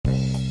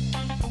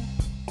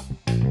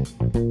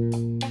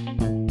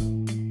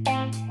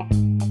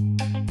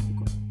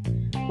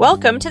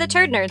Welcome to the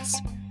Turd Nerds.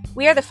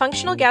 We are the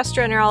functional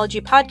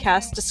gastroenterology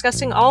podcast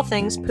discussing all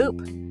things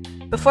poop.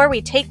 Before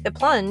we take the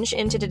plunge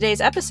into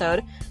today's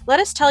episode, let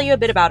us tell you a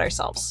bit about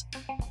ourselves.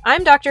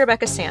 I'm Dr.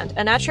 Rebecca Sand,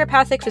 a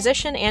naturopathic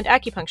physician and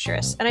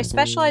acupuncturist, and I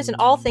specialize in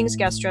all things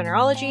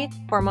gastroenterology,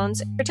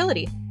 hormones, and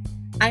fertility.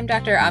 I'm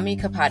Dr. Ami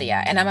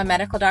Kapadia, and I'm a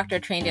medical doctor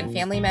trained in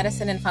family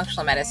medicine and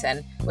functional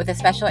medicine with a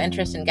special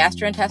interest in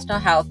gastrointestinal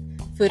health,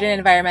 food and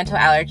environmental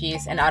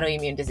allergies, and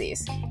autoimmune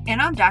disease.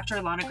 And I'm Dr.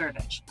 Ilana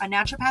Gurvich, a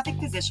naturopathic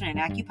physician and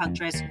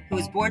acupuncturist who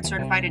is board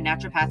certified in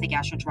naturopathic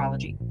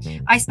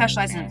gastroenterology. I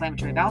specialize in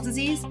inflammatory bowel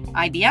disease,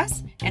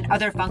 IBS, and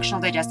other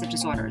functional digestive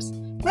disorders.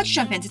 Let's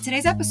jump into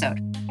today's episode.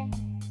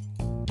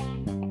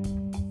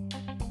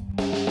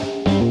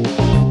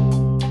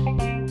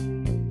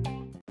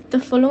 The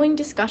following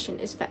discussion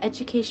is for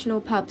educational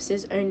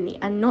purposes only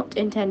and not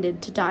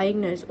intended to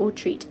diagnose or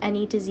treat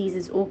any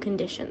diseases or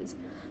conditions.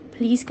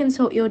 Please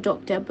consult your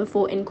doctor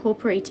before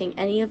incorporating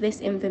any of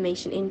this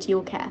information into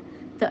your care.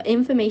 The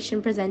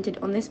information presented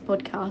on this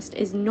podcast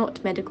is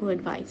not medical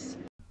advice.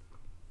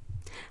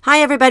 Hi,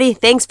 everybody.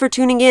 Thanks for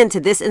tuning in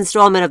to this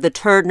installment of the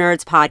Turd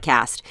Nerds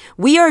podcast.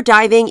 We are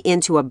diving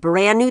into a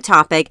brand new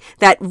topic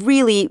that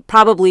really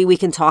probably we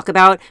can talk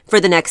about for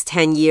the next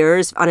 10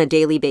 years on a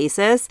daily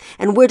basis.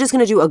 And we're just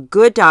going to do a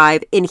good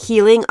dive in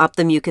healing up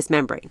the mucous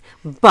membrane.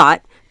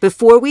 But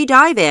before we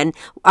dive in,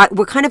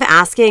 we're kind of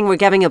asking, we're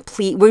giving a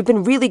plea. We've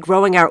been really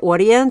growing our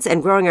audience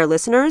and growing our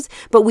listeners,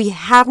 but we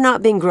have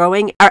not been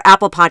growing our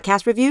Apple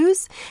Podcast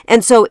reviews.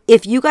 And so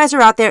if you guys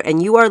are out there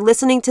and you are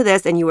listening to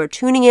this and you are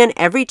tuning in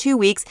every 2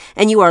 weeks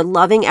and you are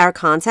loving our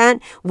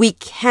content, we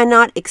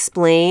cannot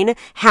explain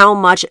how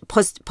much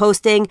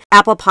posting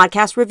Apple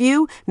Podcast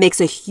review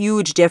makes a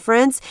huge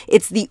difference.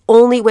 It's the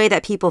only way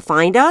that people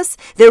find us.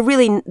 They're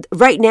really,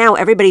 right now,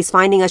 everybody's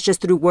finding us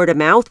just through word of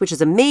mouth, which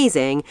is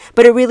amazing,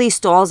 but it really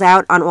stalls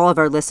out on all of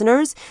our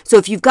listeners. So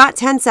if you've got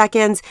 10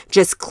 seconds,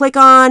 just click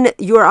on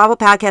your Apple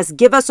Podcast,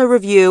 give us a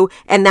review,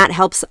 and that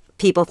helps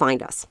people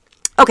find us.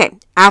 Okay,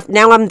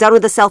 now I'm done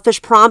with the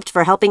selfish prompt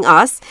for helping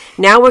us.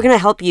 Now we're going to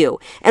help you.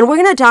 And we're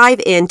going to dive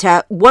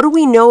into what do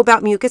we know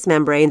about mucous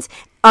membranes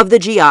of the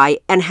GI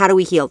and how do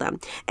we heal them.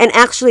 And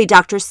actually,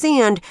 Dr.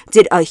 Sand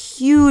did a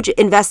huge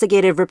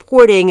investigative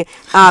reporting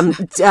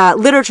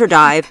literature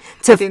dive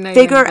to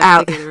figure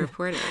out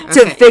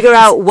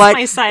what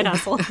my side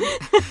hustle.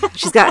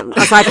 She's got,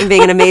 aside from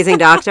being an amazing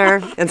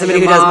doctor and somebody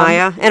who does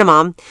Maya and a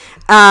mom.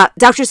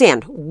 Dr.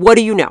 Sand, what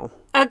do you know?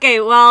 Okay,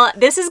 well,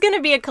 this is going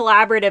to be a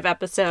collaborative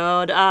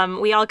episode.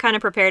 We all kind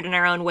of prepared in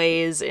our own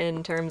ways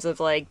in terms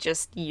of like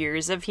just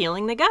years of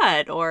healing the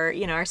gut or,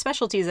 you know, our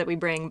specialties that we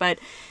bring. But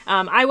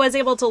I was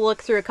able to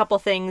look through a couple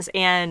things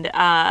and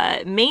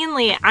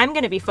mainly I'm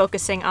going to be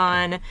focusing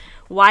on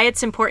why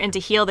it's important to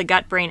heal the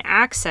gut-brain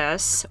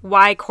axis,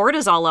 why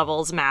cortisol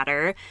levels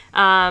matter.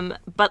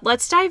 But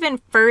let's dive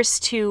in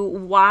first to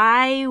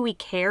why we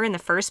care in the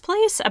first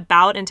place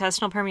about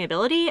intestinal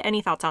permeability. Any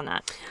thoughts on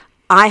that?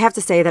 I have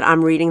to say that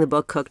I'm reading the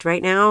book Cooked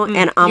right now,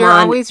 and You're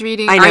always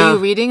reading. Are you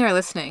reading or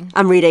listening?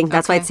 I'm reading.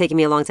 That's why it's taking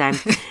me a long time.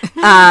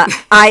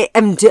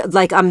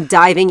 I'm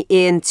diving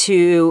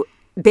into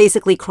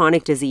basically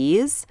chronic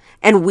disease,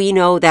 and we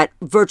know that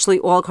virtually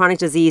all chronic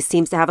disease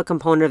seems to have a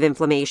component of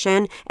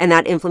inflammation, and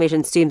that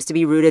inflammation seems to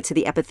be rooted to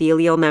the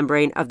epithelial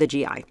membrane of the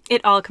GI.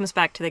 It all comes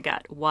back to the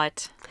gut.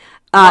 What?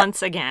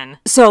 Once again.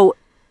 So,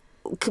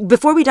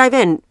 before we dive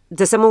in,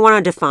 does someone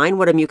want to define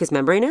what a mucous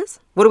membrane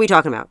is? What are we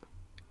talking about?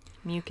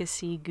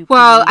 Mucousy, goopy.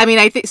 Well, I mean,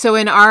 I think so.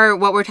 In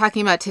what we're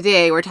talking about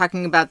today, we're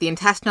talking about the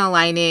intestinal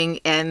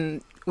lining,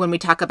 and when we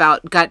talk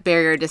about gut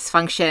barrier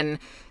dysfunction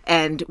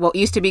and what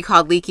used to be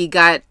called leaky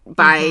gut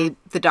by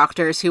the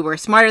doctors who were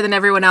smarter than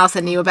everyone else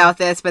and knew about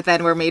this, but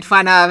then were made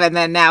fun of, and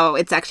then now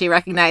it's actually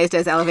recognized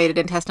as elevated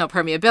intestinal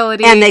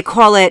permeability. And they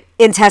call it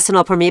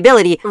intestinal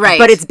permeability, right?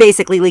 But it's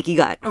basically leaky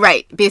gut,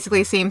 right?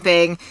 Basically, same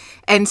thing.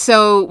 And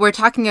so we're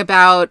talking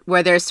about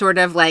where there's sort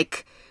of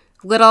like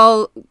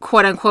little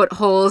quote-unquote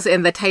holes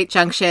in the tight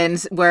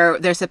junctions where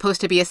there's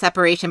supposed to be a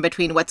separation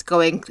between what's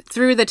going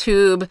through the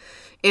tube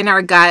in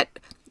our gut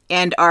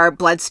and our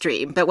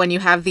bloodstream. But when you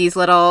have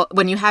intestinal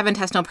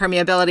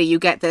permeability, you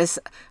get this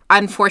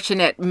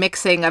unfortunate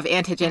mixing of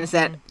antigens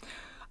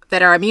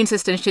that our immune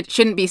system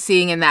shouldn't be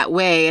seeing in that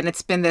way. And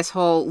it's been this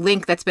whole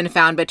link that's been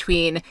found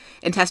between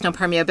intestinal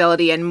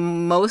permeability and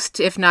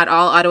most, if not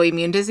all,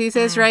 autoimmune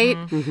diseases, right?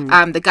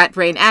 The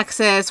gut-brain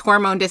axis,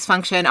 hormone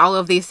dysfunction, all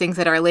of these things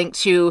that are linked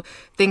to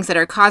things that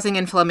are causing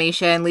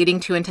inflammation, leading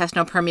to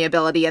intestinal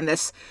permeability and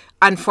this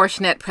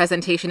unfortunate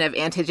presentation of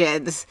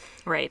antigens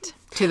right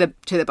to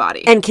the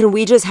body. And can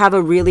we just have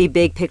a really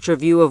big picture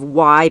view of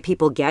why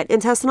people get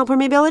intestinal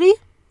permeability?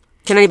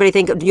 Can anybody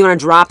think, do you want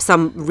to drop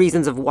some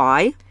reasons of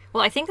why?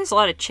 Well, I think there's a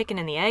lot of chicken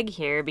and the egg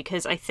here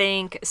because I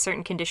think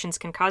certain conditions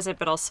can cause it,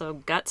 but also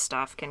gut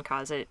stuff can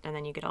cause it, and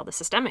then you get all the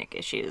systemic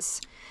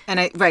issues. And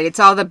it's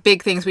all the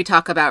big things we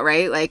talk about,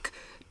 right? Like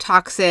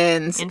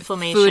toxins,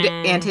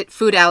 inflammation,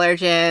 food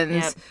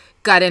allergens,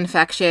 gut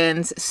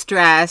infections,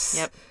 stress.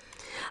 Yep.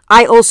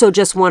 I also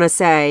just want to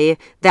say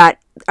that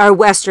our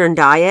Western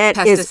diet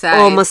is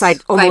almost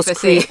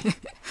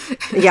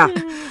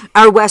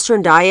our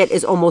Western diet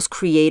is almost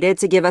created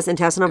to give us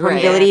intestinal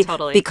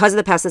permeability because of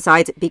the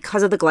pesticides,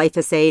 because of the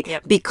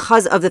glyphosate,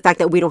 because of the fact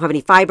that we don't have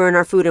any fiber in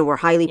our food and we're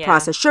highly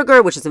processed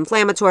sugar, which is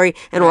inflammatory,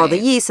 and all the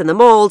yeast and the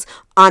molds.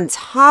 On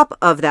top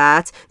of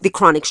that, the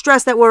chronic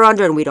stress that we're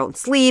under, and we don't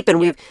sleep,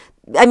 and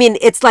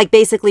it's like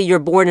basically you're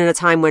born in a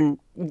time when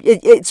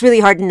it's really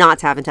hard not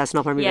to have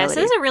intestinal permeability. Yeah, so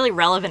this is a really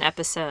relevant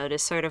episode,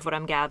 is sort of what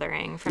I'm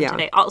gathering from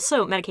today.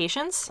 Also,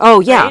 medications. Oh,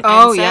 yeah. Right?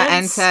 Oh,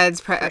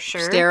 NSAIDs,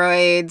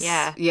 steroids.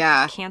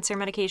 Yeah. Cancer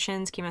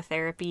medications,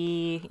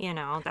 chemotherapy,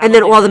 And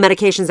then all the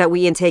medications that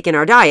we intake in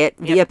our diet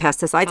via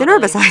pesticides and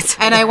herbicides.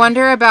 And I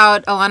wonder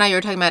about, Alana, you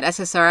were talking about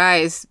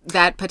SSRIs.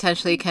 That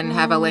potentially can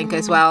have a link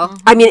as well.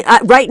 I mean,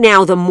 right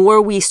now, the more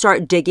we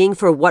start digging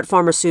for what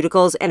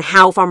pharmaceuticals and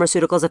how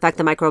pharmaceuticals affect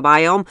the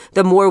microbiome,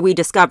 the more we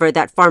discover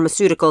that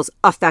pharmaceuticals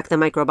affect the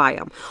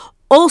microbiome.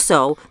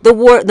 Also, the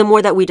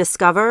more that we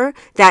discover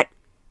that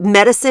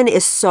medicine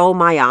is so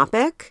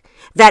myopic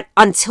that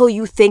until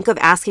you think of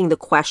asking the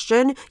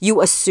question,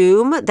 you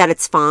assume that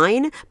it's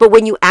fine. But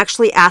when you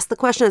actually ask the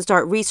question and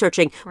start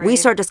researching, we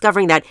start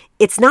discovering that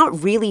it's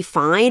not really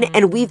fine.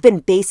 And we've been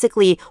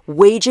basically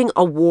waging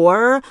a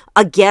war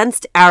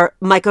against our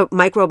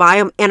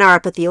microbiome and our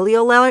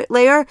epithelial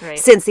layer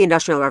since the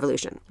Industrial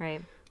Revolution.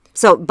 Right.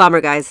 So,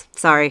 bummer, guys.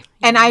 Sorry.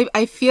 And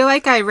I feel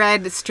like I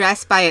read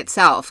stress by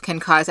itself can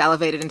cause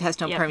elevated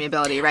intestinal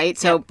permeability, right?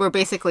 So we're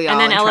basically all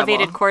in trouble. And then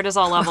elevated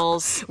cortisol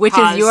levels. Which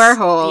is your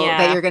hole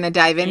that you're going to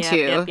dive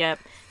into.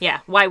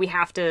 Yeah, why we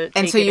have to take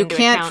And so it you into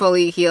can't account.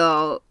 fully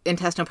heal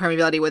intestinal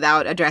permeability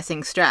without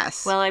addressing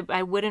stress. Well,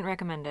 I wouldn't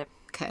recommend it.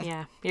 Okay.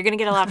 Yeah, you're going to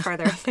get a lot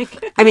further, I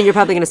think. I mean, you're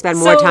probably going to spend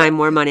more time,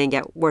 more money, and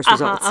get worse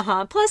results.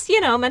 Plus,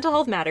 mental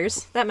health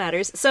matters. That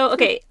matters. So,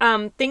 okay,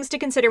 things to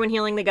consider when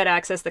healing the gut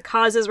axis. The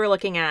causes we're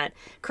looking at.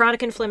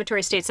 Chronic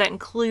inflammatory states. That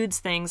includes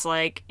things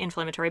like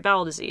inflammatory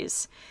bowel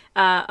disease.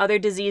 Other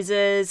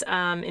diseases,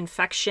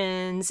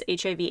 infections,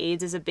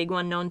 HIV/AIDS is a big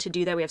one known to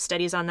do that. We have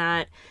studies on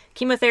that.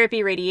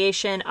 Chemotherapy,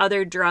 radiation,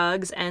 other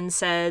drugs,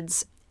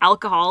 NSAIDs,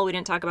 alcohol. We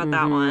didn't talk about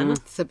that one.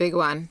 It's a big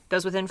one.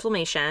 Goes with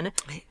inflammation.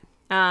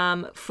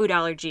 Food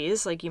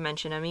allergies, like you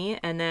mentioned, Emmy,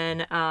 and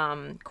then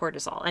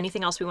cortisol.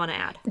 Anything else we want to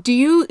add?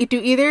 Do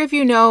either of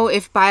you know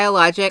if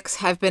biologics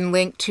have been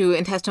linked to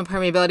intestinal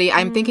permeability?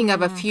 I'm thinking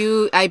of a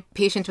few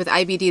patients with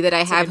IBD that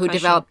I have who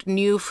developed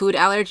new food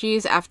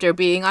allergies after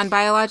being on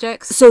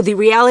biologics. So the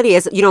reality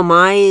is,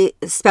 my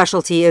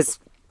specialty is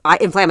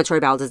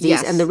inflammatory bowel disease.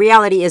 Yes. And the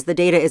reality is the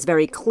data is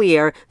very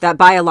clear that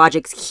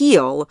biologics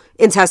heal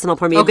intestinal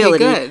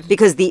permeability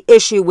because the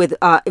issue with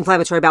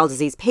inflammatory bowel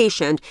disease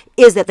patient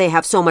is that they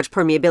have so much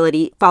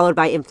permeability followed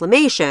by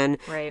inflammation.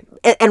 Right.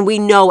 And we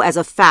know as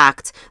a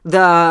fact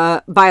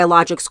the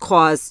biologics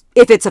cause,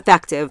 if it's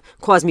effective,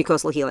 cause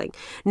mucosal healing.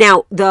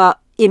 Now, the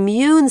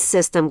immune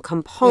system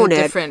component,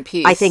 different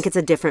piece. I think it's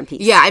a different piece.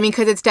 Yeah, I mean,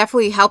 because it's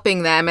definitely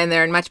helping them and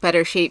they're in much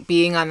better shape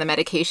being on the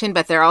medication,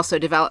 but they're also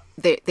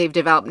they've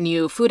developed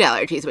new food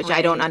allergies, which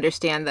I don't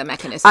understand the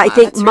mechanism I of.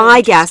 think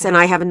my guess, and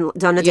I haven't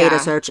done a data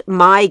search,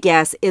 my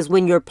guess is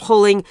when you're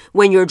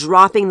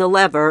dropping the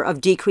lever of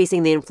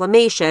decreasing the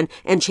inflammation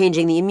and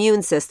changing the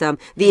immune system,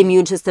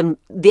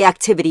 the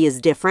activity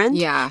is different.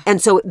 Yeah. And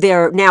so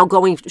they're now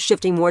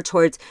shifting more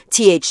towards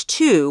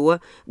Th2,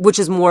 which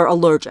is more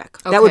allergic.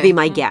 That would be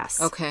my guess.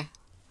 Okay.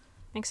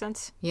 Makes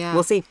sense. Yeah.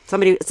 We'll see.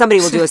 Somebody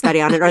will do a study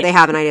on it, or they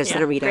haven't. I just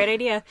didn't read it. Great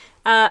idea.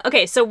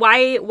 Okay, so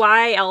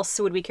why else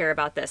would we care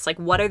about this? Like,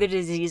 what other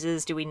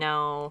diseases do we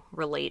know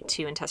relate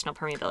to intestinal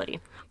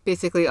permeability?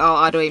 Basically all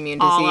autoimmune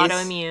disease. All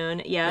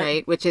autoimmune, yeah.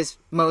 Right, which is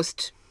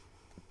most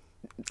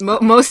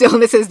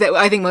illnesses that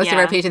I think most of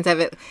our patients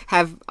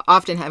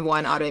often have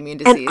one autoimmune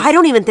disease. And I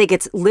don't even think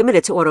it's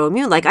limited to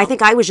autoimmune. Like, I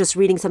think I was just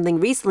reading something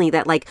recently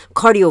that, like,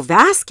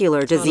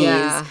 cardiovascular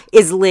disease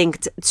is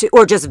linked to,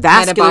 or just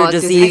vascular Metabolic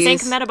disease. I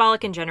think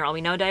metabolic in general.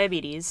 We know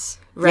diabetes.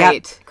 Right.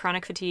 Yep.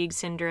 Chronic fatigue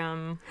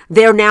syndrome.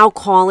 They're now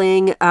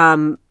calling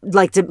other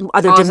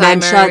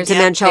Alzheimer's,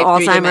 dementia,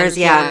 Alzheimer's,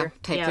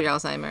 type 3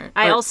 Alzheimer.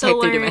 I also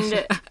type 3 learned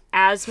dementia.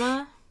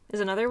 asthma is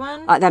another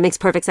one. That makes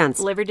perfect sense.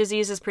 Liver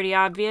disease is pretty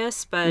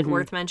obvious, but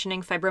worth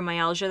mentioning.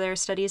 Fibromyalgia, there are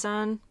studies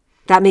on.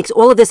 That makes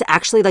all of this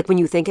actually, like, when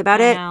you think about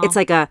it, it's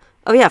like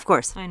oh yeah, of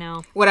course. I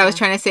know. What I was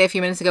trying to say a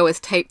few minutes ago was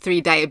type 3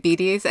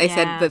 diabetes. I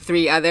said the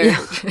three other.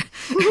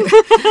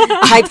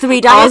 Type 3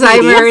 diabetes.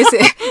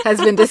 Alzheimer's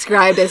has been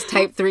described as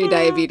type 3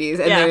 diabetes,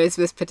 and there is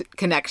this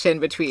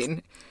connection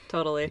between.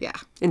 Totally. Yeah.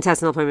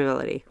 Intestinal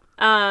permeability.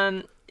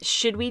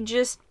 Should we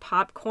just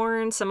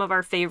popcorn some of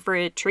our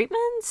favorite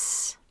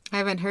treatments? I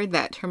haven't heard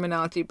that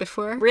terminology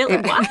before. Really?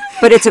 What?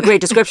 But it's a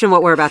great description of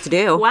what we're about to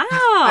do. Wow.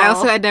 I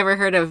also had never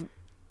heard of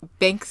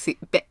Banksy.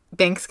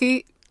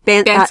 Bansky?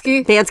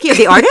 Bansky,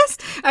 the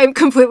artist? I'm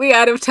completely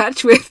out of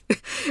touch with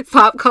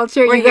pop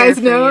culture. You guys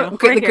know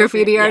the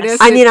graffiti artist?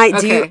 I mean, I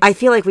do. I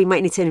feel like we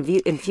might need to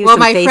infuse some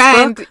my Facebook.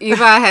 friend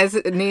Eva has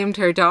named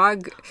her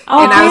dog,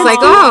 and I was like,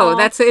 "Oh,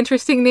 that's an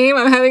interesting name.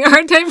 I'm having a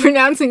hard time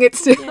pronouncing it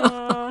still."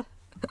 Yeah.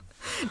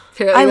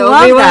 Apparently I the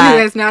love only one that.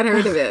 who has not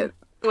heard of it.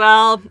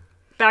 Well,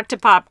 back to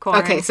popcorn.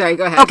 Okay, sorry,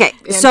 go ahead. Okay,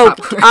 And so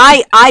popcorn.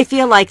 I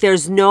feel like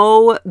there's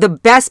the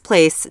best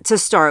place to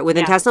start with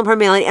intestinal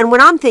permeability. And when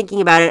I'm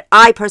thinking about it,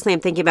 I personally am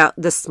thinking about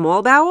the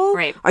small bowel.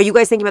 Right. Are you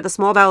guys thinking about the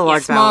small bowel or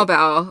large Small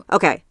bowel? bowel.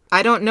 Okay.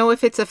 I don't know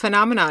if it's a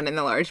phenomenon in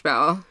the large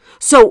bowel.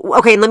 So,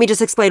 okay, let me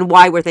just explain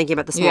why we're thinking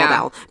about the small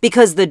bowel.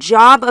 Because the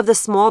job of the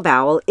small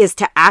bowel is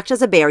to act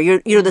as a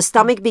barrier. You know, the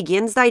stomach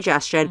begins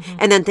digestion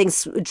and then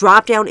things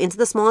drop down into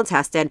the small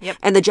intestine. Yep.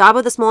 And the job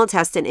of the small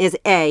intestine is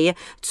A,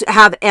 to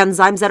have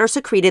enzymes that are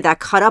secreted that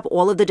cut up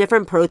all of the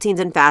different proteins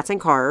and fats and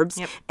carbs.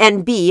 Yep.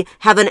 And B,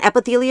 have an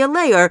epithelial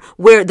layer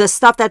where the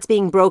stuff that's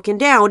being broken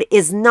down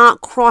is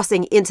not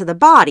crossing into the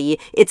body.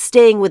 It's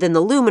staying within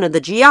the lumen of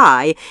the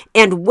GI.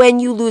 And when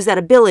you lose that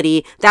ability,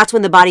 that's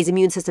when the body's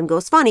immune system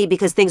goes funny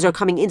because things are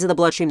coming into the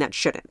bloodstream that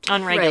shouldn't.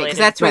 Unregulated. Right, because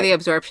that's where the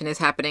absorption is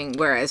happening,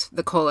 whereas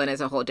the colon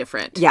is a whole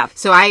different. Yeah.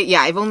 So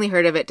I've only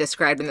heard of it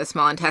described in the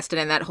small intestine,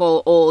 and that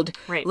whole old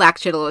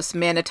lactulose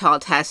mannitol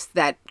test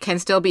that can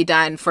still be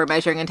done for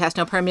measuring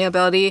intestinal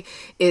permeability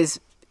is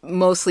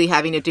mostly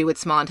having to do with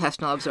small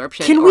intestinal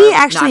absorption. Can or we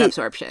actually?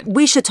 non-absorption.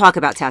 We should talk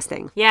about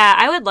testing. Yeah,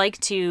 I would like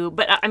to,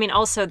 but I mean,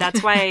 also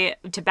that's why,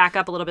 to back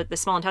up a little bit, the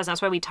small intestine,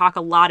 that's why we talk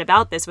a lot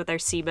about this with our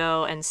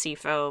SIBO and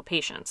SIFO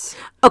patients.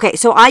 Okay,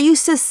 so I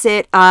used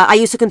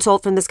to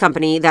consult from this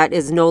company that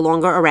is no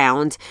longer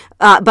around,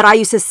 but I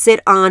used to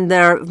sit on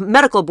their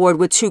medical board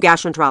with 2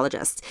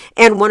 gastroenterologists.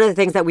 And one of the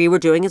things that we were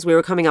doing is we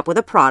were coming up with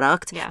a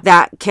product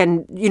that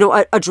can,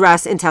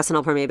 address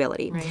intestinal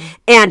permeability. Right.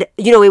 And,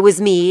 it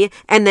was me,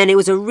 and then it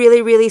was a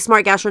really, really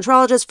smart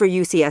gastroenterologist for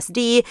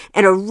UCSD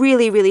and a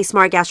really, really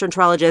smart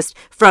gastroenterologist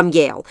from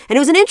Yale. And it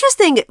was an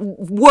interesting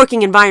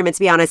working environment, to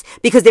be honest,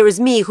 because there was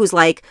me who's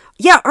like,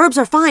 yeah, herbs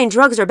are fine,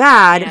 drugs are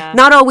bad. Yeah.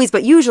 Not always,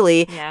 but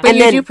usually. Yeah. But and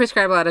you do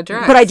prescribe a lot of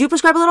drugs. But I do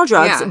prescribe a little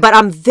drugs, but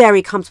I'm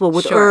very comfortable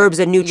with herbs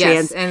and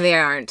nutrients. Yes, and they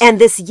aren't. And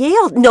this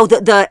Yale,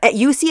 the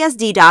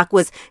UCSD doc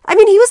was, he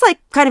was like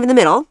kind of in the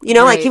middle,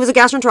 like he was a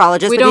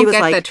gastroenterologist. We but don't he was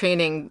get like, the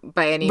training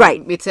by any.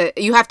 Right.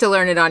 You have to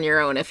learn it on your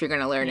own if you're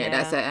going to learn it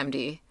as a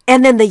MD.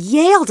 And then the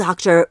Yale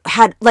doctor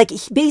had,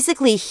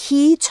 basically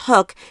he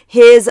took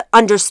his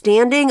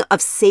understanding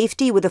of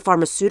safety with the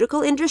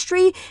pharmaceutical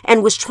industry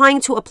and was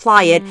trying to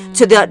apply it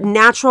to the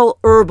natural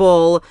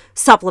herbal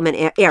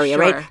supplement area,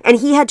 right? And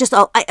he had just,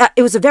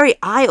 it was a very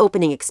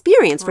eye-opening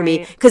experience for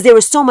me because there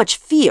was so much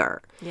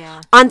fear.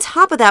 Yeah. On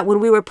top of that,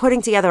 when we were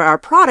putting together our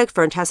product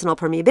for intestinal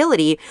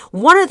permeability,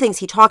 one of the things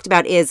he talked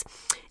about is,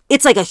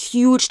 it's like a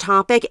huge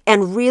topic,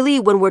 and really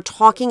when we're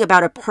talking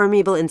about a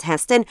permeable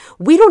intestine,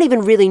 we don't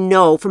even really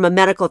know from a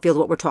medical field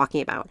what we're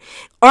talking about.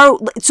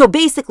 So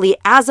basically,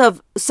 as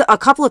of a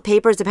couple of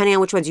papers, depending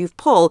on which ones you've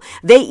pulled,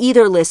 they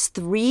either list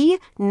 3,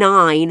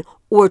 9,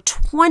 or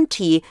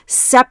 20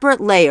 separate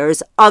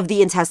layers of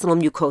the intestinal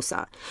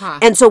mucosa.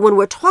 And so when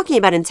we're talking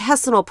about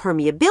intestinal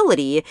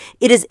permeability,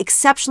 it is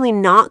exceptionally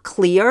not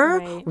clear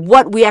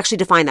what we actually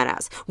define that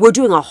as. We're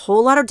doing a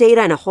whole lot of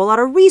data and a whole lot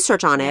of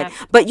research on it,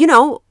 but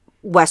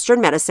Western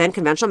medicine,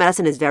 conventional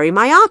medicine is very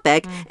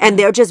myopic, and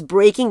they're just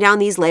breaking down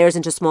these layers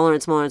into smaller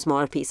and smaller and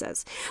smaller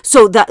pieces.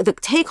 So the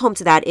take home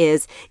to that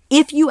is,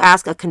 if you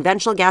ask a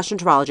conventional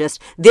gastroenterologist,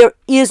 there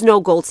is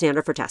no gold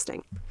standard for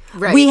testing.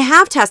 Right. We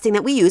have testing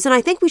that we use, and I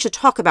think we should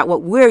talk about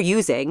what we're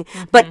using,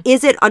 but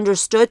is it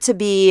understood to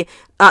be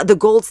the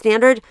gold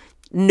standard?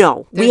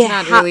 No. There's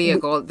not really a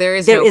gold. There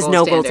is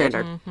no gold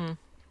standard. Mm-hmm.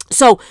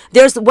 So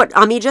there's what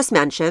Ami just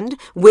mentioned,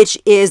 which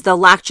is the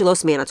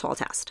lactulose mannitol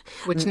test.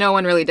 Which no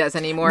one really does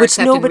anymore,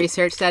 except in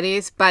research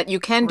studies. But you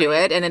can do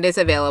it, and it is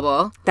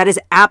available. That is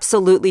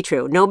absolutely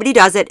true. Nobody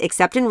does it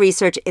except in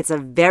research. It's a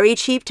very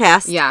cheap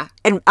test. Yeah.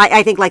 And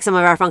I think some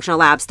of our functional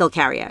labs still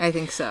carry it. I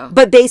think so.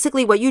 But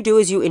basically what you do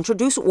is you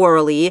introduce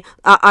orally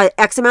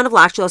X amount of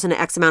lactulose and an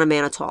X amount of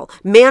mannitol.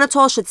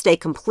 Mannitol should stay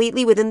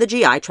completely within the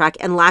GI tract,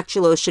 and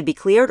lactulose should be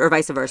cleared, or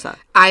vice versa.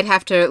 I'd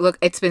have to look.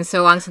 It's been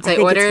so long since I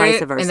ordered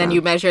it. And then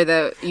you measure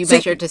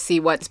measure to see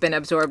what's been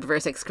absorbed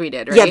versus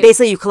excreted, right? Yeah,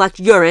 basically you collect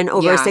urine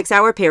over a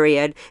 6-hour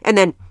period, and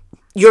then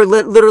you're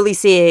literally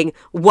seeing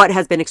what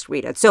has been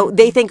excreted. So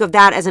they think of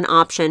that as an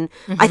option.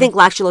 I think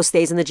lactulose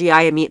stays in the GI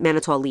and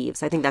mannitol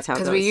leaves. I think that's how it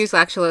goes. Because we use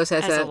lactulose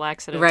as a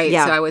laxative. Right, so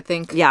I would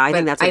think. Yeah, I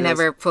think that's what I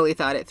never fully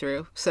thought it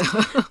through. So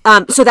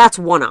so that's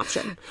one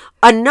option.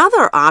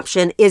 Another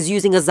option is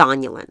using a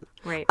zonulin.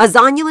 Right. A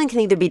zonulin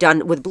can either be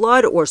done with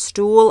blood or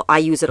stool. I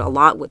use it a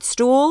lot with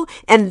stool.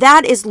 And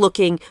that is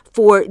looking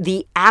for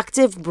the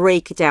active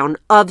breakdown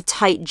of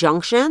tight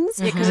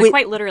junctions. Because it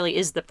quite literally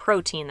is the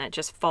protein that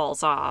just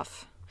falls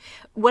off.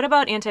 What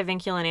about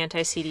antivinculin,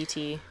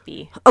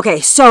 anti-CDT-B? Okay,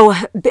 so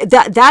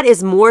that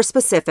is more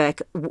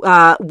specific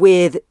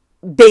with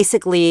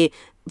basically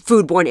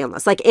foodborne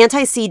illness, like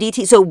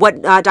anti-CDT. So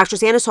what Dr.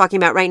 Sand is talking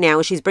about right now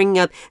is she's bringing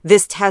up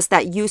this test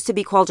that used to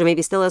be called, or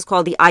maybe still is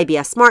called, the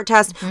IBS Smart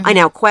Test. I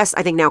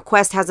think now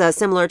Quest has a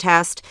similar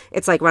test.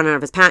 It's like running out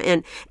of his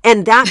patent.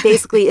 And that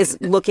basically is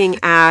looking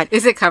at...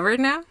 Is it covered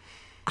now?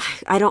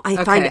 I've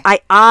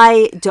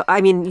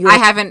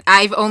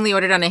only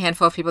ordered on a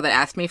handful of people that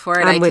asked me for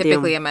it. I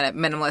typically am a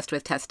minimalist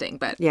with testing,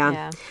 but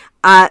yeah.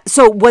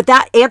 So what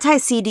that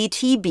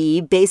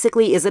anti-CDTB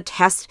basically is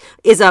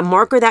is a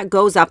marker that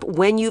goes up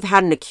when you've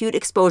had an acute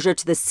exposure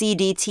to the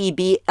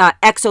CDTB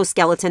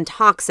exoskeleton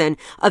toxin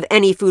of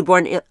any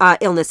foodborne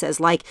illnesses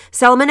like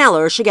salmonella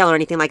or shigella or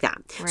anything like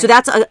that. Right. So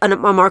that's a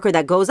marker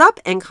that goes up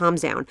and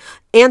calms down.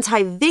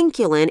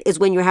 Antivinculin is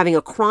when you're having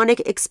a chronic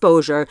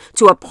exposure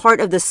to a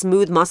part of the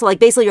smooth muscle, like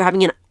basically you're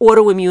having an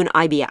autoimmune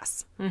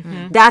IBS.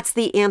 Mm-hmm. That's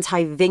the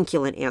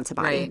antivinculin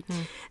antibody. Right.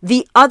 Mm-hmm.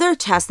 The other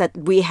test that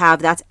we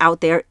have that's out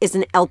there is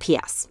an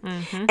LPS.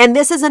 Mm-hmm. And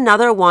this is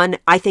another one,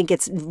 I think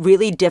it's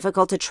really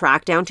difficult to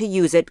track down to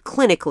use it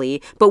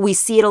clinically, but we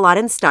see it a lot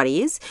in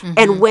studies. Mm-hmm.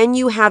 And when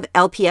you have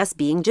LPS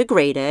being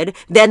degraded,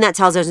 then that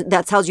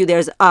tells you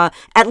there's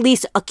at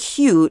least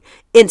acute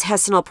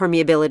intestinal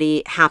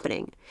permeability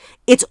happening.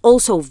 It's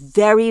also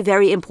very,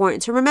 very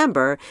important to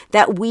remember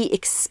that we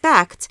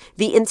expect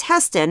the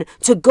intestine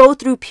to go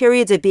through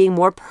periods of being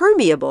more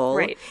permeable.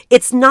 Right.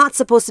 It's not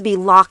supposed to be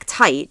locked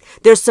tight.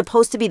 There's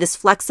supposed to be this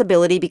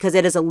flexibility because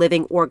it is a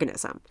living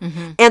organism.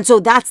 Mm-hmm. And so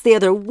that's the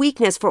other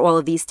weakness for all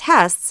of these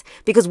tests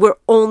because we're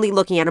only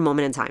looking at a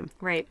moment in time.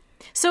 Right.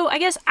 So I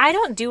guess I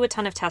don't do a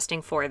ton of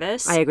testing for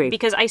this. I agree.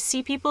 Because I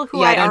see people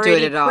who I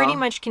already pretty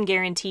much can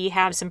guarantee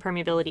have some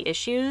permeability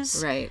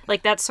issues. Right.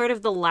 Like that's sort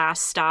of the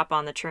last stop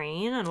on the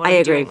train on what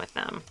I'm doing with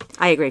them.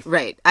 I agree.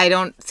 Right. I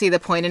don't see the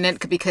point in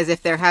it because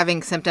if they're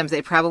having symptoms,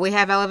 they probably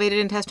have elevated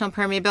intestinal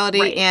permeability.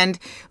 Right. And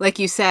like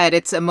you said,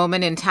 it's a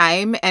moment in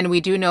time. And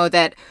we do know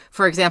that,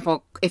 for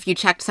example, if you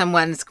checked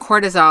someone's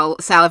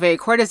salivary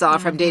cortisol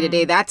from day to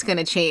day, that's going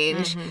to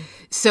change. Mm-hmm.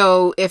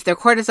 So if their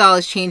cortisol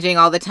is changing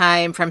all the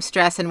time from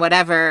stress and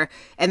whatever,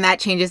 and that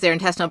changes their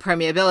intestinal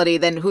permeability,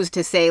 then who's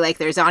to say like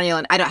their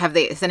zonulin?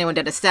 Has anyone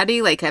done a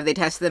study? Like have they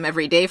tested them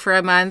every day for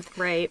a month?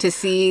 Right. To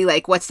see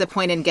like what's the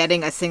point in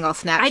getting a single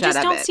snapshot of it? I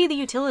just don't see the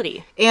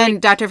utility. And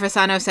Dr.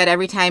 Fasano said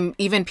every time,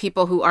 even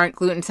people who aren't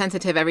gluten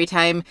sensitive, every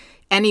time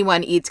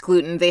anyone eats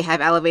gluten, they have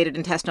elevated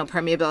intestinal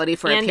permeability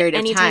for a period of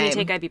time. Anytime you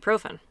take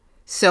ibuprofen.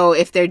 So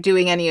if they're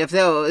doing any of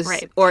those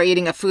right. or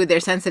eating a food they're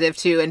sensitive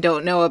to and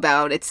don't know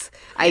about,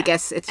 I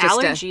guess it's just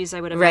allergies,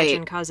 I would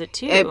imagine, cause it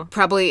too.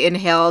 Probably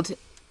ingested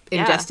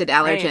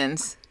allergens.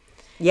 Right.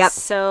 Yep.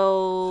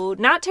 So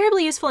not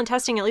terribly useful in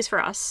testing, at least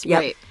for us. Yep.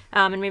 Right.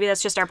 And maybe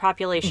that's just our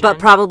population. But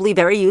probably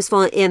very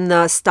useful in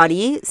the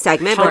study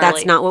segment, but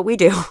that's not what we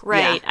do.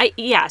 Right.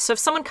 So if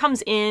someone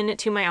comes in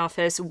to my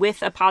office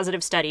with a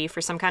positive study for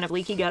some kind of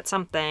leaky gut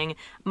something,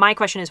 my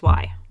question is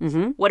why?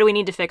 Mm-hmm. What do we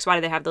need to fix? Why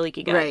do they have the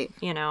leaky gut? Right.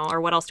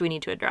 Or what else do we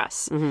need to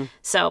address? Mm-hmm.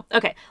 So,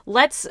 okay,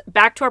 let's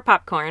back to our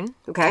popcorn.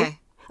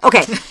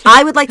 Okay,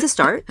 I would like to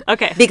start.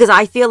 Okay. Because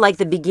I feel like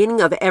the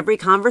beginning of every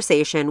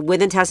conversation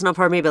with intestinal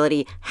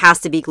permeability has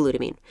to be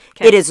glutamine.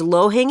 Okay. It is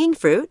low-hanging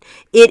fruit.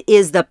 It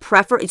is the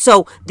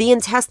So the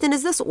intestine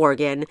is this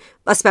organ,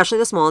 especially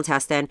the small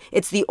intestine.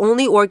 It's the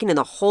only organ in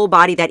the whole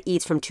body that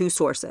eats from two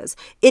sources.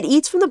 It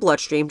eats from the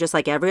bloodstream, just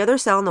like every other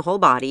cell in the whole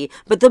body,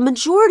 but the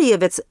majority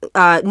of its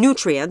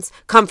nutrients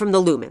come from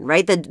the lumen,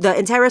 right? The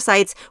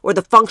enterocytes, or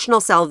the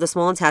functional cell of the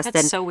small intestine.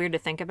 That's so weird to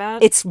think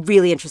about. It's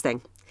really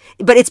interesting.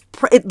 But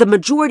the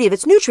majority of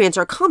its nutrients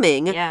are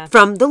coming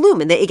from the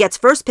lumen. It gets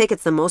first pick.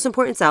 It's the most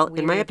important cell,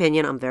 in my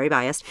opinion. I'm very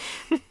biased.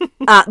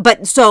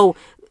 But so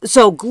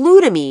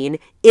glutamine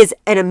is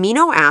an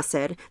amino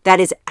acid that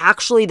is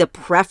actually the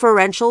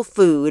preferential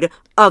food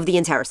of the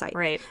enterocyte.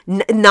 Right.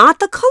 Not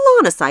the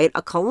colonocyte.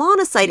 A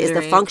colonocyte is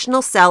the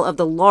functional cell of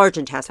the large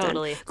intestine.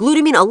 Totally.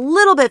 Glutamine a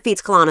little bit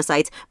feeds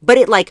colonocytes, but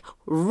it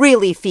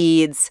really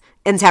feeds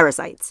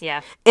enterocytes.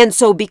 Yeah. And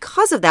so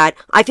because of that,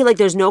 I feel like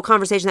there's no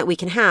conversation that we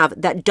can have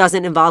that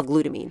doesn't involve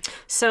glutamine.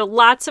 So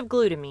lots of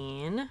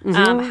glutamine.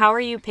 Mm-hmm. How are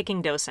you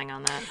picking dosing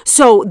on that?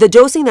 So the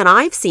dosing that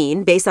I've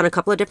seen based on a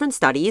couple of different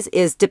studies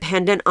is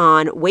dependent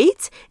on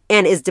weight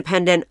and is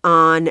dependent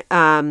on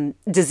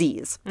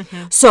disease.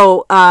 Mm-hmm.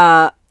 So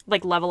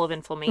like level of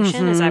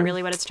inflammation? Is that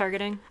really what it's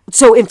targeting?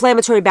 So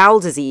inflammatory bowel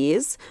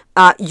disease,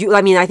 I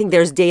think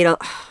there's data.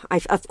 I,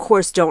 of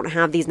course, don't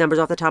have these numbers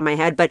off the top of my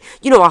head, but,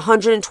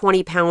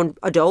 120-pound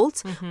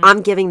adults,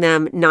 I'm giving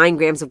them 9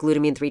 grams of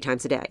glutamine 3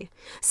 times a day.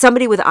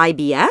 Somebody with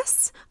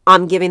IBS,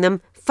 I'm giving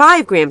them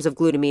 5 grams of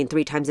glutamine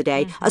 3 times a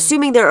day,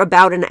 assuming they're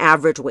about an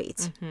average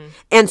weight.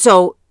 And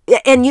so,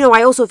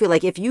 I also feel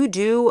like if you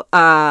do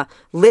a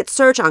lit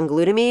search on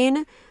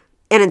glutamine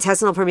and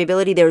intestinal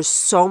permeability, there's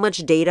so much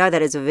data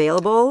that is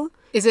available.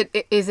 Is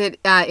it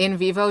in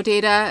vivo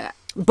data?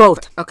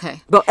 Both.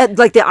 Okay. But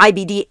like the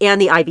IBD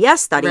and the IBS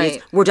studies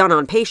were done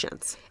on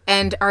patients.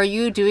 And are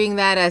you doing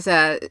that as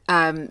a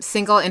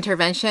single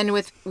intervention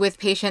with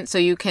patients so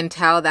you can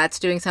tell that's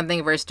doing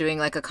something versus doing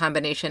like a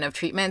combination of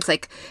treatments?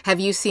 Like, have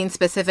you seen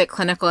specific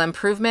clinical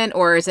improvement,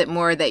 or is it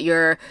more that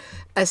you're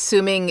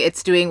assuming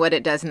it's doing what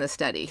it does in the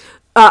study?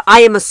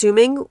 I am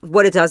assuming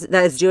what it does,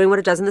 that it's doing what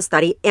it does in the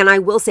study. And I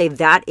will say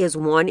that is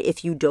one,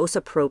 if you dose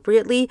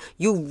appropriately,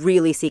 you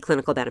really see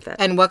clinical benefit.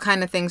 And what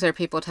kind of things are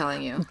people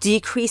telling you?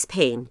 Decrease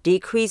pain,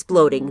 decrease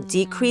bloating,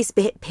 decrease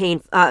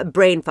pain,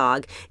 brain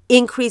fog,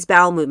 increase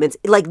bowel movements,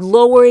 like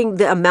lowering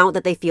the amount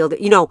that they feel. That,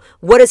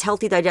 what is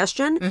healthy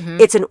digestion?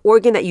 It's an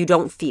organ that you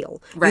don't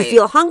feel. Right. You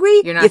feel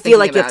hungry, You're not you feel thinking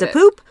like you have to about it.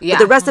 poop, Yeah.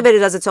 but the rest of it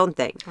does its own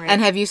thing. Right.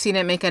 And have you seen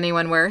it make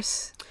anyone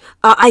worse?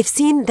 I've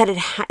seen that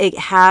it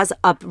has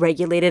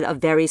upregulated a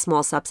very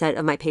small subset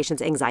of my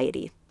patients'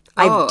 anxiety.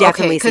 I've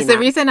definitely seen that. Because the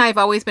reason I've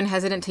always been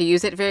hesitant to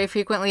use it very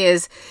frequently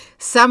is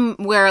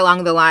somewhere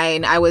along the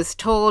line I was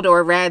told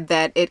or read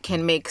that it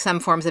can make some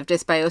forms of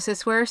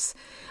dysbiosis worse.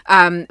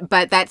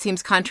 But that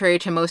seems contrary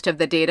to most of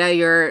the data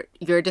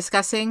you're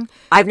discussing.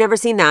 I've never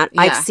seen that.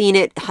 Yeah. I've seen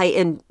it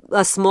heighten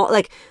a small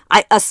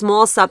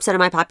subset of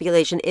my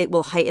population. It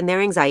will heighten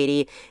their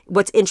anxiety.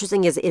 What's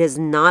interesting is it is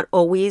not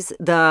always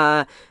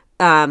the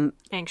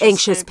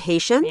anxious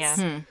patients.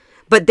 Yeah.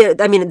 But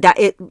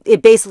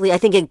it basically, I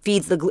think it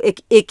feeds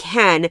it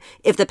can,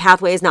 if the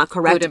pathway is not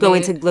correct, go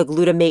into the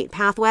glutamate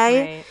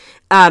pathway.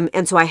 Right.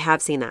 And so I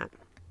have seen that.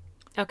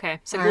 Okay,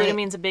 so All right.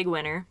 glutamine's a big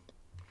winner.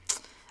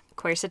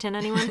 Quercetin,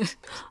 anyone?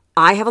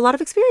 I have a lot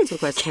of experience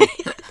with quercetin.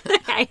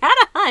 I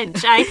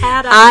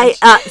had a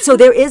hunch. So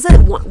there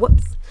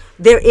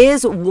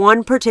is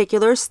one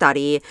particular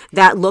study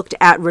that looked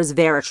at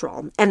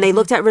resveratrol, and they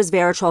looked at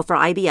resveratrol for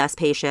IBS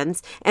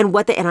patients, and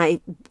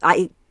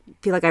I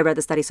feel like I read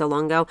the study so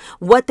long ago.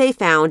 What they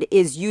found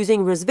is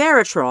using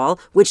resveratrol,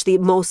 which the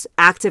most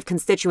active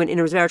constituent in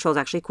resveratrol is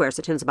actually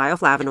quercetin, it's a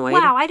bioflavonoid.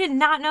 Wow, I did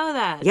not know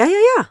that. Yeah.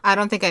 I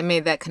don't think I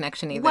made that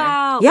connection either.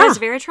 Wow. Yeah.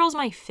 Resveratrol's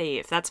my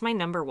fave. That's my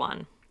number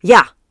one.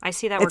 Yeah. I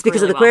see that It's work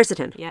because really of the well.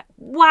 quercetin. Yeah.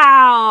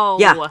 Wow.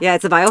 Yeah,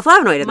 it's a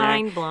bioflavonoid in there.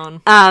 Mind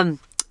blown.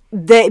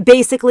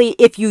 Basically,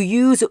 if you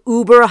use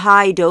uber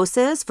high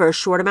doses for a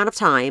short amount of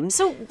time,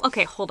 So,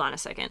 okay, hold on a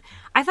second.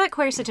 I thought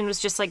quercetin was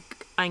just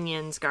like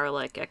onions,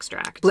 garlic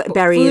extract.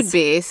 berries,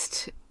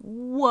 Food-based.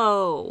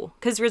 Whoa.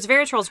 Because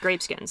resveratrol's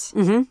grape skins.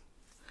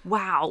 Mm-hmm.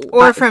 Wow.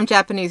 Or from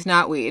Japanese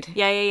knotweed,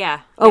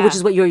 Yeah. which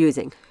is what you're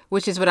using.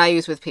 which is what I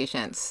use with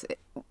patients.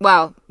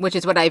 Well, which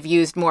is what I've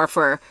used more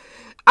for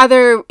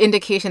other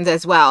indications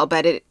as well,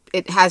 but it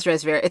has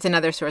it's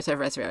another source of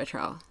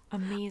resveratrol.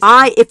 Amazing.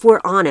 If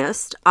we're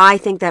honest, I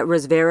think that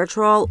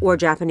resveratrol or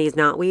Japanese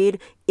knotweed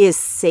is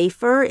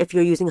safer if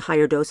you're using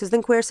higher doses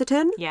than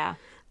quercetin. Yeah.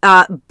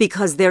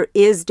 Because there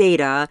is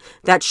data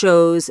that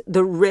shows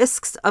the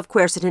risks of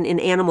quercetin in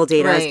animal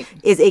data Right.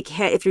 is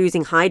if you're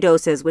using high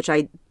doses, which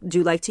I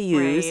do like to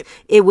use, Right.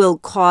 it will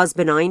cause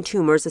benign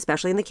tumors,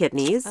 especially in the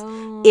kidneys.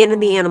 In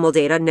the animal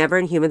data, never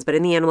in humans, but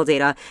in the animal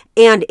data.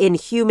 And in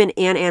human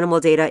and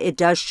animal data, it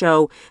does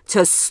show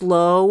to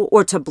slow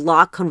or to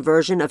block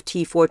conversion of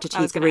T4 to T3.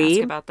 I was going to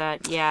ask about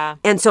that. Yeah.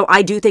 And so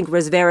I do think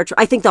resveratrol,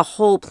 I think the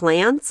whole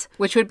plant,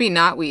 Which would be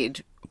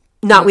knotweed.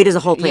 knotweed is a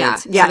whole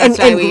plant. Yeah, so And that's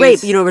why we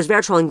grape, use-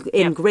 resveratrol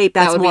in grape,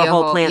 That that's would more be a a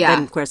whole whole- plant yeah.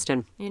 than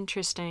quercetin.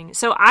 Interesting.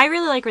 So I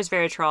really like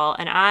resveratrol,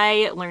 and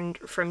I learned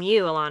from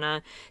you,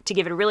 Alana, to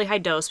give it a really high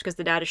dose because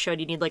the data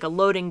showed you need like a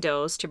loading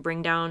dose to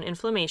bring down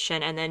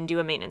inflammation and then do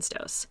a maintenance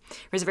dose.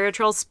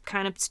 Resveratrol's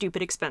kind of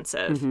stupid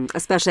expensive.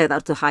 Especially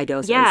at the high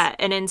doses. Yeah,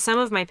 and in some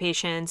of my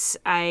patients,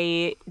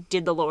 I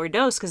did the lower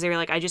dose because they were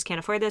like, I just can't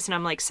afford this, and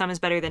I'm like, some is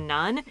better than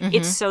none.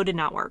 It so did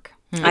not work.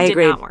 I It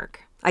agree. did not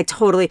work. I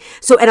totally.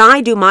 So, and I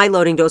do my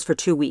loading dose for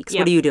 2 weeks.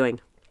 Yeah. What are you doing?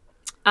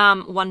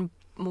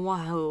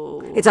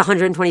 Whoa. It's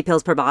 120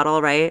 pills per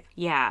bottle, right?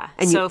 Yeah.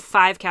 And So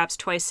 5 caps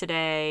twice a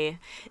day.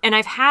 And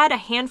I've had a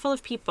handful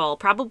of people,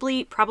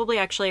 probably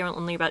actually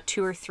only about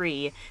 2 or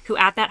 3, who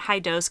at that high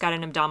dose got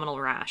an abdominal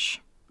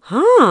rash.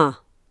 Huh.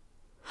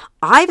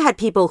 I've had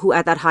people who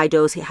at that high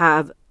dose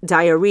have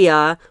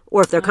diarrhea,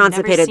 or if they're never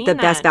constipated, seen the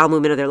best that. bowel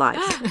movement of their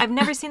lives. I've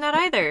never seen that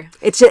either.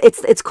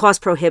 It's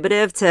cost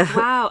prohibitive to.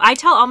 Wow. I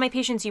tell all my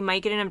patients you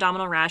might get an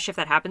abdominal rash if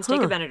that happens.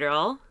 Take a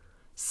Benadryl.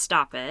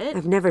 Stop it.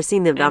 I've never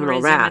seen the And abdominal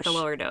resume rash. at the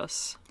lower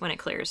dose when it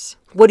clears.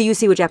 What do you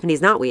see with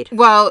Japanese knotweed?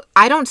 Well,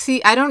 I don't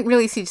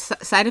really see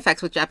side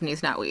effects with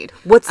Japanese knotweed.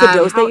 What's the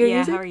dose that you're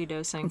using? How are you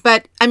dosing?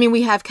 But I mean,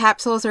 we have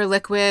capsules or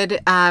liquid.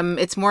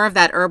 It's more of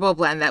that herbal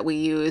blend that we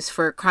use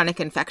for chronic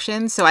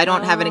infections. So I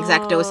don't have an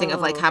exact dosing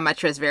of like how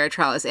much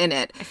resveratrol is in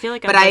it. I feel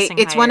like but I'm guessing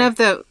it's one higher. of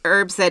the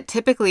herbs that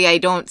typically I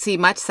don't see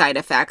much side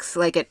effects.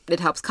 Like it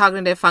helps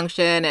cognitive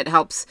function. It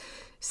helps.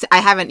 I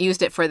haven't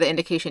used it for the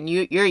indication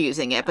you're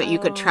using it, but you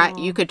could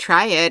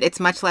try it.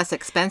 It's much less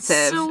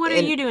expensive. So what are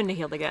you doing to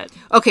heal the gut?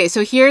 Okay,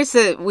 so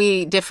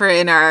we differ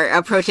in our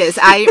approaches.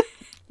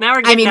 Now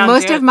we're getting down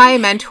most to of it. my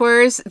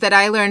mentors that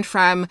I learned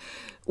from,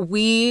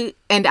 I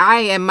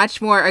am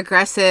much more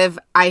aggressive,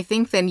 I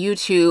think, than you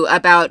two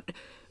about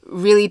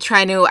really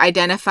trying to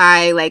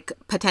identify like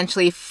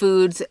potentially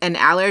foods and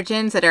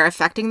allergens that are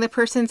affecting the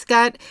person's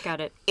gut. Got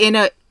it.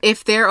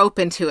 If they're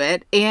open to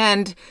it,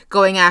 and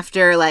going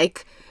after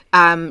like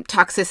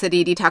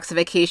toxicity,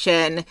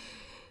 detoxification,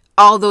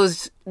 all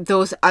those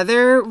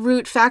other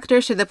root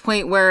factors, to the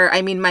point where,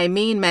 I mean, my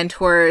main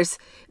mentors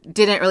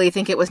didn't really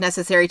think it was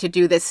necessary to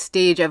do this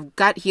stage of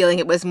gut healing.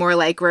 It was more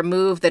like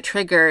remove the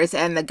triggers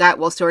and the gut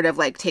will sort of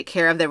like take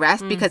care of the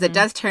rest, because it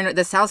does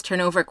the cells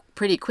turn over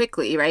pretty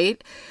quickly,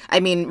 right? I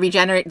mean,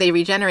 they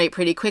regenerate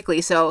pretty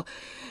quickly. So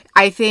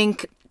I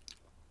think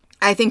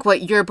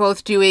what you're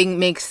both doing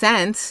makes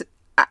sense.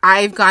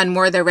 I've gone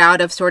more the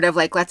route of sort of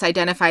like, let's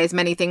identify as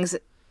many things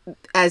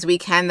as we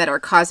can that are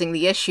causing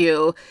the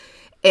issue.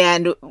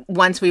 And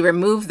once we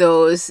remove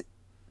those,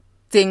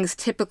 things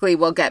typically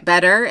will get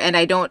better. And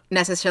I don't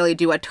necessarily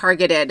do a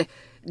targeted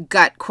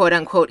gut quote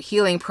unquote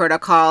healing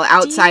protocol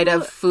outside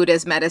of food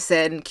as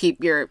medicine.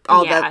 Keep your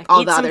all the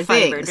other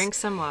fiber, things. drink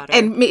some water,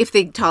 and if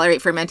they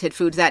tolerate fermented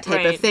foods, that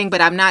type of thing.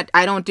 But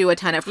I don't do a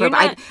ton of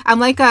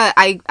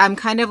I'm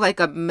kind of like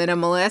a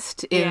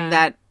minimalist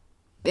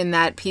in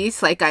that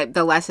piece. Like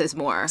the less is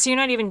more. So you're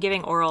not even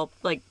giving oral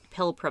like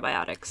pill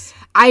probiotics.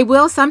 I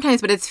will sometimes,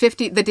 but it's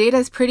 50. The data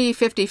is pretty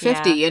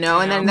 50-50, you know.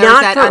 And then there's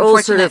not that for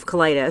unfortunate ulcerative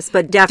colitis,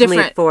 but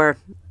definitely for.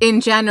 In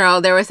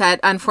general, there was that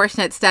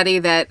unfortunate study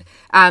that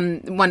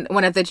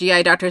one of the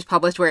GI doctors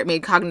published where it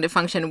made cognitive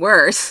function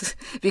worse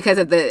because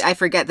of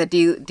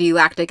the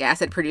D-lactic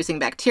acid producing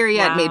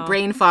bacteria. Wow. It made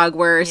brain fog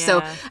worse. Yeah.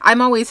 So I'm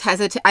always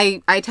hesitant.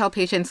 I tell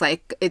patients,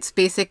 like, it's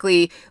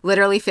basically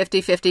literally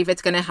 50-50 if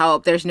it's going to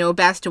help. There's no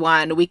best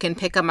one. We can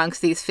pick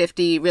amongst these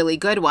 50 really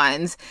good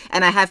ones.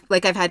 And I've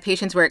had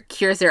patients where it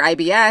cures their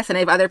IBS, and I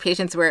have other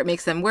patients where it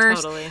makes them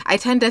worse. Totally. I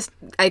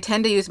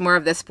tend to use more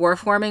of the spore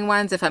forming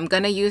ones if I'm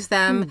going to use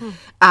them.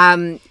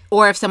 Mm-hmm.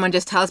 Or if someone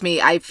just tells me,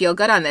 I feel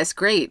good on this,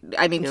 great.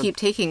 I mean, keep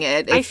taking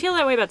it. I feel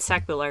that way about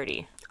Sac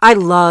Boulardii. I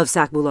love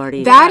Sac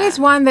Boulardii. That is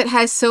one that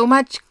has so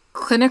much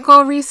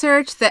clinical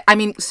research that, I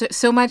mean,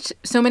 so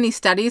many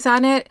studies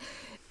on it.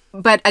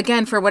 But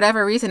again, for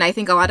whatever reason, I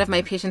think a lot of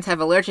my patients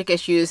have allergic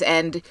issues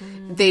and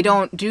they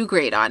don't do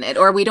great on it,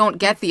 or we don't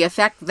get the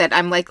effect that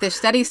I'm like, this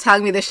study's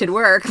telling me this should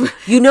work.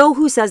 You know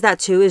who says that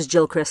too is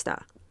Jill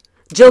Krista.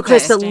 Jill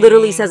Krista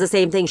literally says the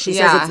same thing. She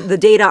says the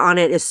data on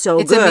it is so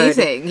good. It's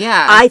amazing,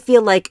 yeah. I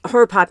feel like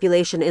her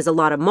population is a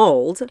lot of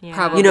mold. Yeah.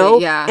 Probably, you know?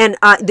 yeah. And,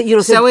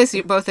 so is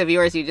both of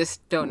yours, you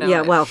just don't know. Yeah,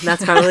 it. well,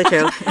 that's probably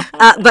true.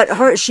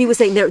 But she was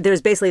saying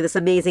there's basically this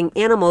amazing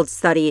animal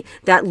study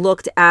that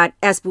looked at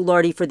S.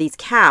 boulardii for these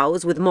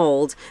cows with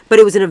mold, but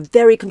it was in a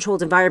very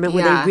controlled environment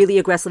where they really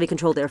aggressively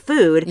controlled their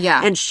food.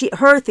 Yeah. And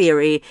her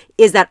theory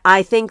is that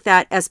I think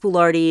that S.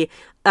 boulardii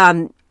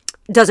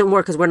doesn't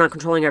work because we're not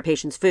controlling our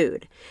patient's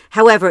food.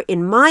 However,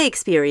 in my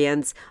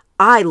experience,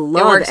 I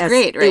love it works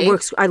great, right? It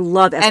works. I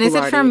love S. And boulardii. Is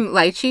it from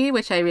lychee,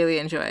 which I really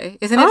enjoy?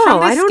 Isn't it from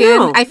the I don't skin?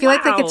 know. I feel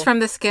like it's from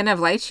the skin of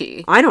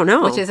lychee. I don't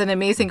know. Which is an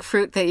amazing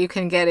fruit that you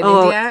can get in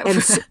India. And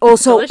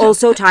also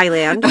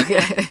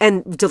Thailand.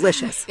 And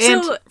delicious.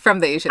 And from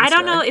the Asian I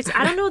don't store. know.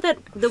 I don't know that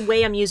the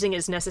way I'm using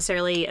is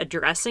necessarily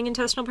addressing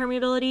intestinal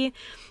permeability,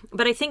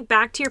 but I think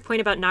back to your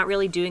point about not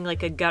really doing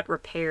like a gut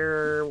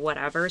repair,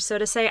 whatever, so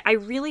to say. I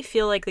really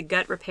feel like the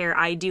gut repair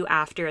I do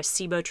after a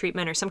SIBO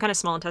treatment or some kind of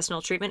small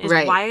intestinal treatment is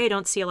why I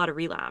don't see a lot of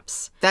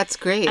relapse. That's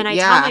great. And I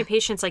tell my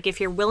patients, like, if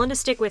you're willing to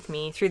stick with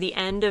me through the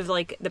end of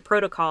like the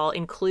protocol,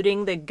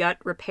 including the gut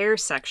repair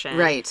section,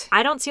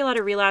 I don't see a lot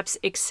of relapse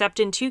except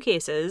in 2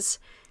 cases: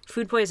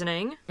 food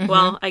poisoning.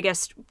 Well, I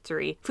guess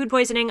 3: food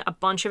poisoning, a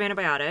bunch of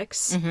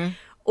antibiotics,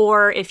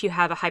 or if you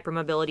have a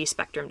hypermobility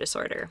spectrum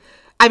disorder.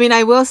 I mean,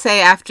 I will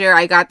say after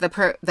I got the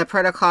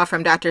protocol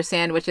from Dr.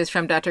 Sand, which is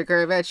from Dr.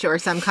 Gurvich, or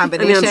some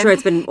combination. I mean, I'm sure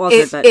it's been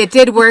altered, but it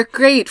did work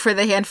great for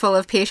the handful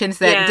of patients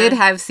that did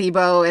have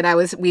SIBO,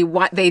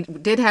 and they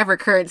did have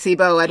recurrent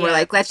SIBO, and we're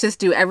like, let's just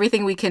do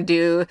everything we can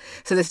do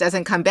so this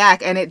doesn't come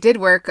back, and it did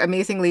work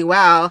amazingly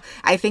well.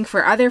 I think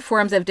for other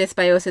forms of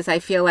dysbiosis, I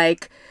feel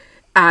like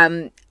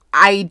I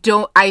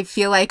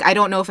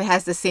don't know if it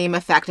has the same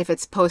effect if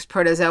it's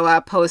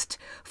post-protozoa,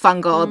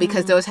 post-fungal,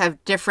 because those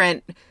have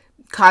different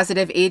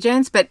causative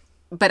agents, but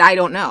I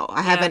don't know.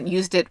 I haven't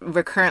used it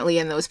recurrently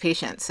in those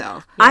patients.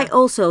 So I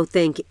also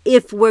think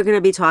if we're going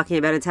to be talking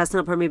about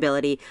intestinal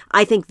permeability,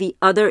 I think the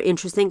other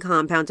interesting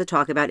compound to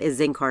talk about is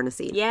zinc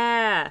carnosine.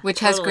 Yeah, which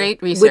has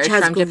great research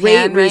from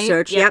Japan,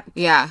 research. Right? Yep.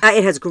 Yeah.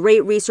 It has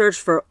great research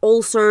for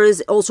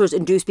ulcers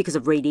induced because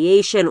of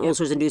radiation,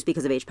 ulcers induced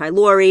because of H.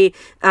 pylori.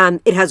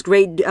 It has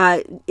great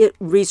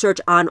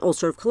research on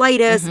ulcerative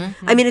colitis.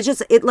 I mean,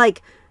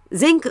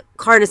 zinc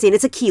carnosine,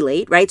 it's a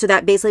chelate, right? So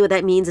that basically what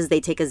that means is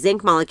they take a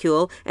zinc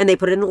molecule and they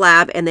put it in the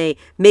lab and they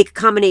make a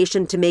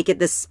combination to make it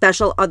this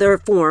special other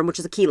form, which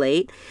is a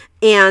chelate.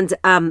 And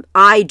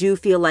I do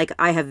feel like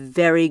I have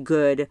very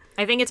good...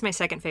 I think it's my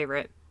second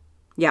favorite.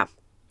 Yeah,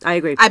 I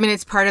agree. I mean,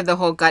 it's part of the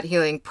whole gut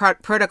healing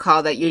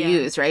protocol that you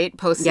use, right?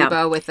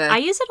 Post-SIBO with the... I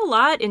use it a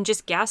lot in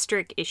just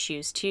gastric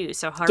issues too.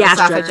 So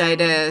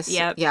esophagitis.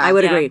 Yep. Yeah. I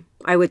would agree.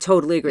 I would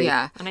totally agree.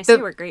 Yeah. And I see it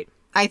work great.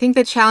 I think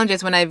the challenge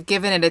is when I've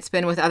given it, it's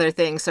been with other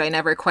things, so I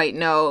never quite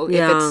know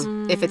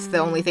if it's the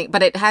only thing.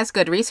 But it has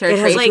good research. It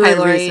has H. good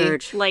pylori.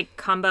 research. Like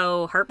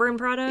combo heartburn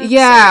products?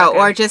 Yeah, okay.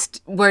 or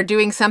just we're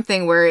doing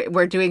something where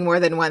we're doing more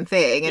than one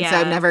thing. And so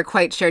Yeah. I'm never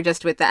quite sure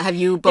just with that. Have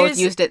you both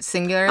used it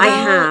singularly? I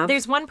have.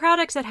 There's one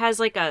product that has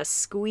like a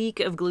squeak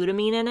of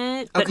glutamine in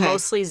it, but Okay.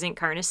 mostly zinc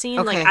carnosine.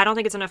 Okay. Like I don't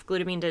think it's enough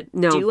glutamine to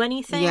No. do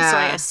anything, so Yeah.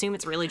 I assume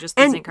it's really just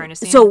the And zinc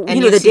carnosine. so, And you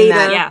know, you've the seen data,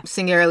 that Yeah.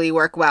 singularly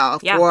work well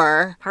Yeah.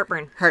 for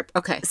heartburn.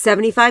 Okay.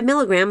 75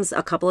 milligrams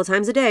a couple of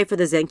times a day for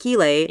the zinc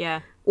chelate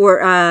Yeah. or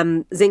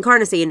zinc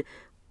carnosine.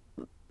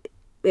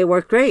 It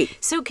worked great.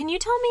 So can you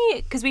tell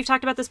me, because we've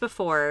talked about this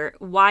before,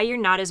 why you're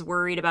not as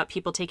worried about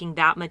people taking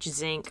that much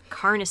zinc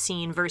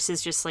carnosine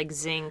versus just like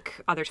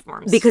zinc other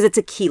forms? Because it's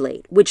a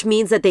chelate, which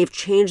means that they've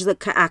changed the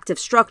active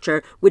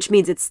structure, which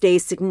means it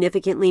stays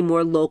significantly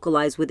more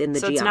localized within the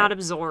so GI. it's not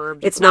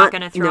absorbed. It's It's not not-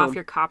 going to throw no. off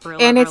your copper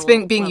And it's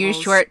been being levels.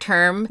 used short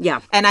term.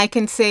 Yeah. And I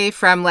can say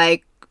from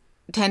like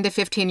 10 to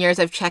 15 years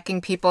of checking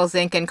people's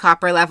zinc and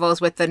copper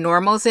levels with the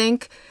normal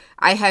zinc,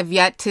 I have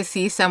yet to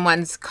see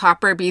someone's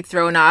copper be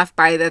thrown off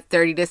by the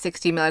 30 to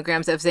 60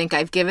 milligrams of zinc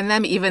I've given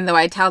them, even though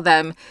I tell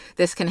them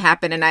this can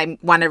happen and I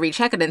want to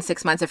recheck it in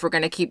 6 months if we're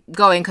going to keep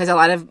going, because a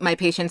lot of my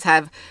patients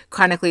have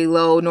chronically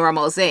low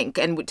normal zinc,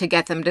 and to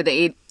get them to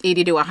the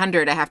 80 to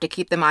 100, I have to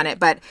keep them on it.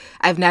 But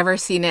I've never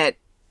seen it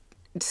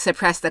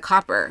suppress the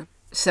copper.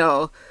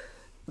 So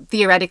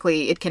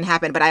theoretically it can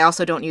happen, but I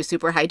also don't use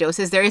super high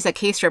doses. There is a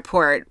case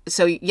report.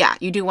 So yeah,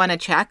 you do want to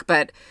check,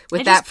 but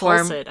with I that just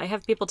pulse form, it. I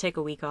have people take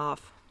a week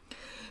off.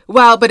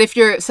 well, but if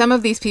you're, some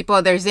of these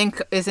people, their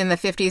zinc is in the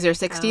 50s or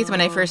 60s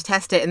when I first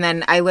test it, and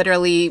then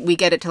we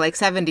get it to like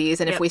 70s,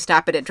 and if Yep. we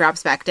stop it, it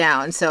drops back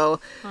down. So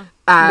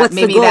What's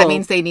the maybe that goal?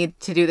 means they need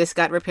to do this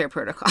gut repair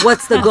protocol.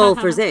 What's the goal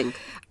for zinc?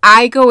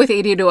 I go with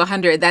 80 to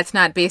 100. That's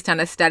not based on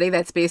a study.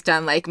 That's based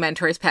on like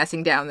mentors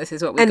passing down. This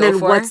is what we And go then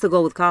for. what's the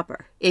goal with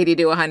copper? 80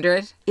 to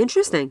 100.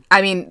 Interesting.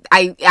 I mean,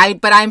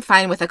 but I'm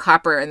fine with a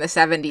copper in the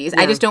 70s.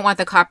 I just don't want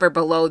the copper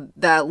below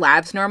the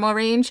lab's normal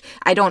range.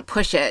 I don't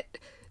push it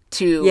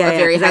to a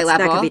very 'cause high that's-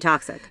 level. That could be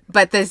toxic.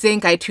 But the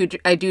zinc, I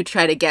do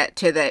try to get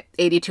to the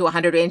 80 to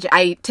 100 range.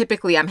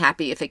 I'm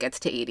happy if it gets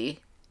to 80.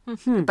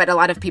 But a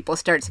lot of people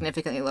start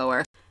significantly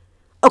lower.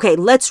 Okay,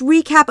 let's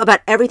recap about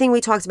everything we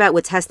talked about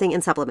with testing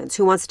and supplements.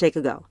 Who wants to take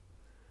a go?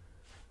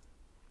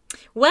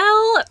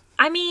 Well,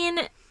 I mean,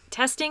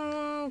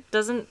 testing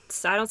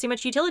I don't see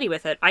much utility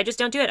with it. I just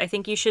don't do it. I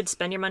think you should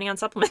spend your money on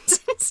supplements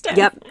instead.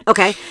 Yep.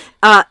 Okay.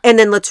 And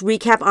then let's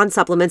recap on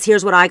supplements.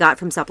 Here's what I got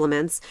from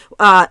supplements.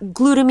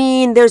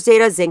 Glutamine, there's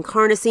data. Zinc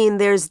carnosine,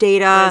 there's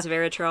data.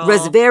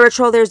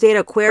 Resveratrol, there's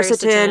data.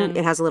 Quercetin,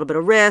 it has a little bit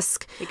of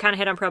risk. We kind of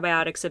hit on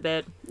probiotics a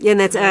bit. And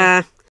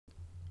that's...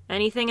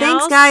 Anything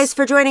else? Thanks, guys,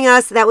 for joining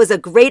us. That was a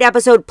great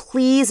episode.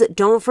 Please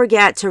don't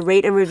forget to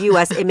rate and review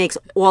us. It makes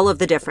all of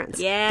the difference.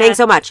 Yeah. Thanks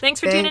so much. Thanks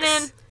for tuning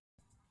in.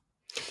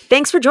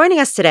 Thanks for joining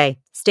us today.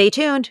 Stay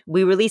tuned.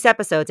 We release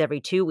episodes every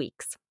 2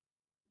 weeks.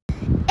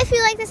 If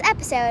you like this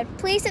episode,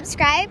 please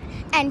subscribe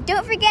and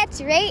don't forget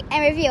to rate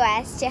and review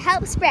us to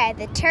help spread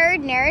the Turd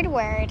Nerd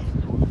word.